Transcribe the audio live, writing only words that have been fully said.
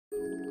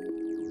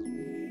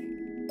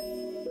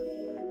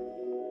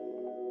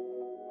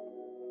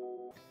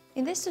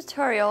In this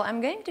tutorial,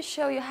 I'm going to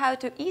show you how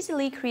to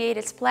easily create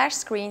a splash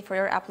screen for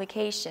your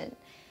application.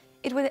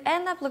 It will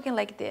end up looking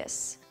like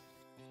this.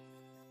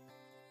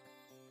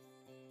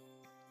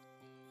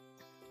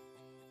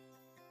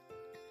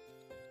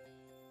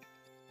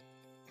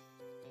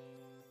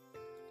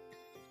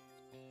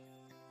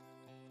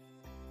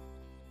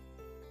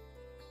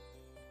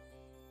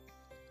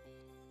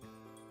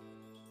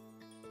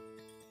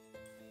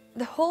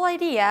 The whole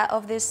idea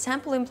of this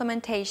sample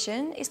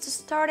implementation is to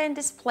start and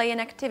display an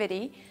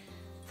activity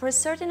for a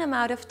certain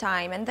amount of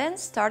time and then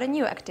start a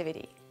new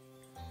activity.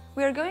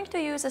 We are going to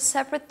use a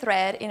separate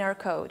thread in our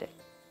code.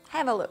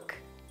 Have a look.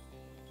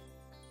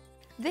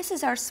 This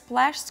is our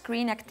splash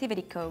screen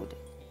activity code.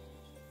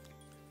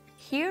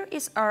 Here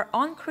is our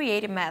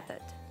onCreate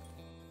method.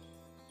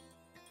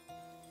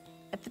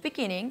 At the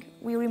beginning,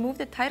 we remove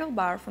the title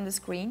bar from the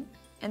screen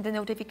and the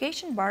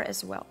notification bar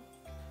as well.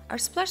 Our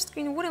splash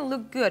screen wouldn't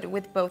look good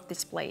with both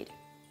displayed.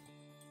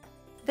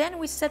 Then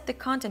we set the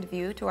content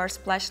view to our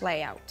splash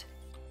layout.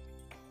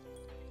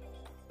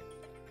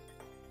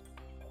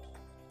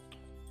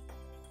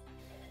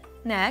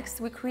 Next,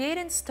 we create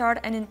and start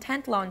an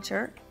intent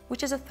launcher,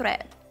 which is a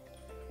thread.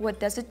 What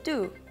does it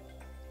do?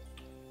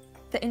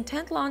 The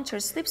intent launcher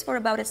sleeps for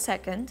about a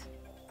second.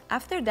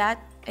 After that,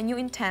 a new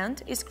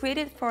intent is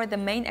created for the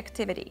main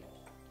activity.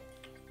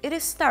 It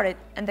is started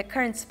and the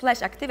current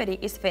splash activity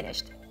is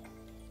finished.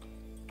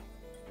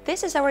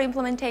 This is our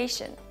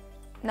implementation.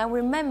 Now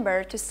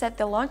remember to set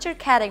the launcher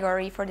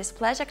category for the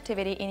splash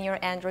activity in your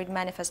Android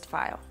manifest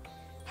file.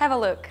 Have a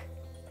look.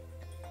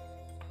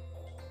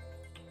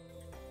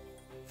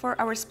 For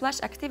our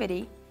splash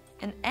activity,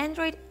 an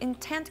Android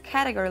intent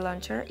category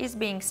launcher is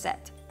being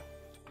set.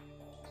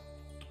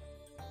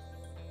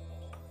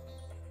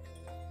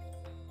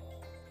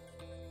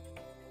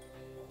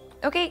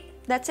 Okay,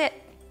 that's it.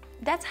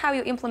 That's how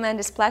you implement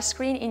the splash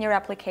screen in your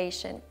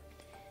application.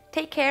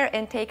 Take care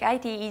and take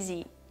IT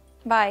easy.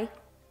 Bye.